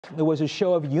It was a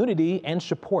show of unity and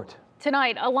support.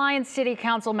 Tonight, Alliance City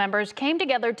Council members came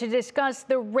together to discuss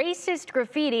the racist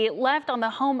graffiti left on the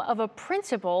home of a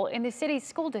principal in the city's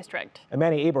school district.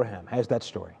 Amani Abraham has that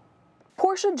story.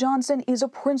 Portia Johnson is a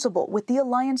principal with the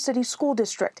Alliance City School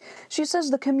District. She says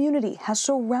the community has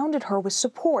surrounded her with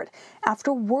support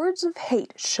after words of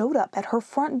hate showed up at her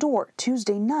front door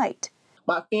Tuesday night.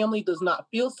 My family does not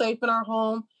feel safe in our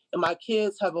home, and my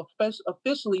kids have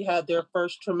officially had their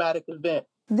first traumatic event.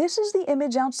 This is the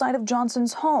image outside of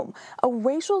Johnson's home, a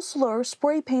racial slur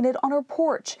spray painted on her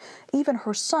porch. Even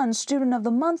her son's Student of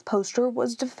the Month poster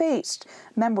was defaced.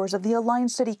 Members of the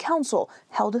Alliance City Council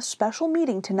held a special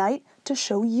meeting tonight to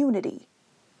show unity.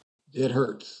 It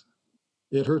hurts.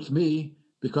 It hurts me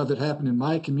because it happened in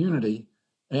my community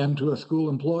and to a school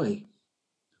employee.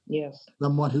 Yes.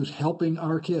 Someone who's helping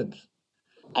our kids.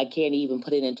 I can't even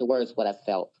put it into words what I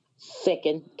felt.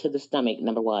 Sickened to the stomach,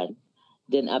 number one.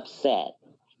 Then upset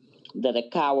that a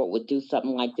coward would do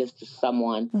something like this to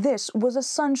someone. This was a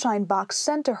sunshine box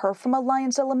sent to her from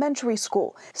Alliance Elementary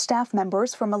School. Staff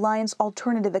members from Alliance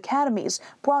Alternative Academies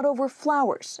brought over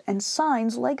flowers and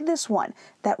signs like this one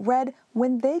that read,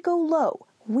 "When they go low,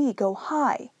 we go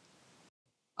high."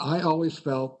 I always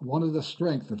felt one of the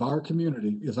strengths of our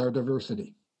community is our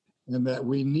diversity, and that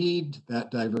we need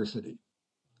that diversity.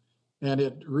 And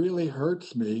it really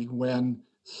hurts me when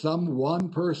one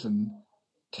person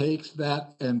takes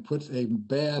that and puts a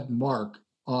bad mark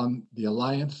on the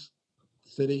Alliance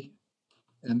City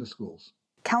and the schools.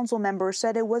 Council members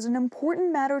said it was an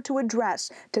important matter to address,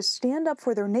 to stand up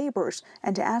for their neighbors,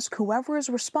 and to ask whoever is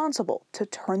responsible to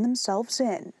turn themselves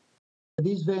in.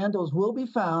 These vandals will be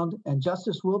found and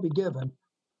justice will be given,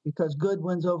 because good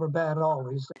wins over bad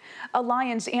always.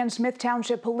 Alliance and Smith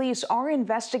Township Police are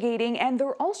investigating, and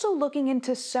they're also looking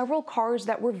into several cars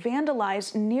that were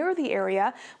vandalized near the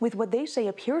area with what they say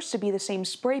appears to be the same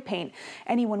spray paint.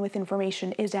 Anyone with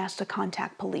information is asked to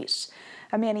contact police.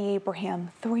 Amani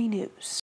Abraham, 3 News.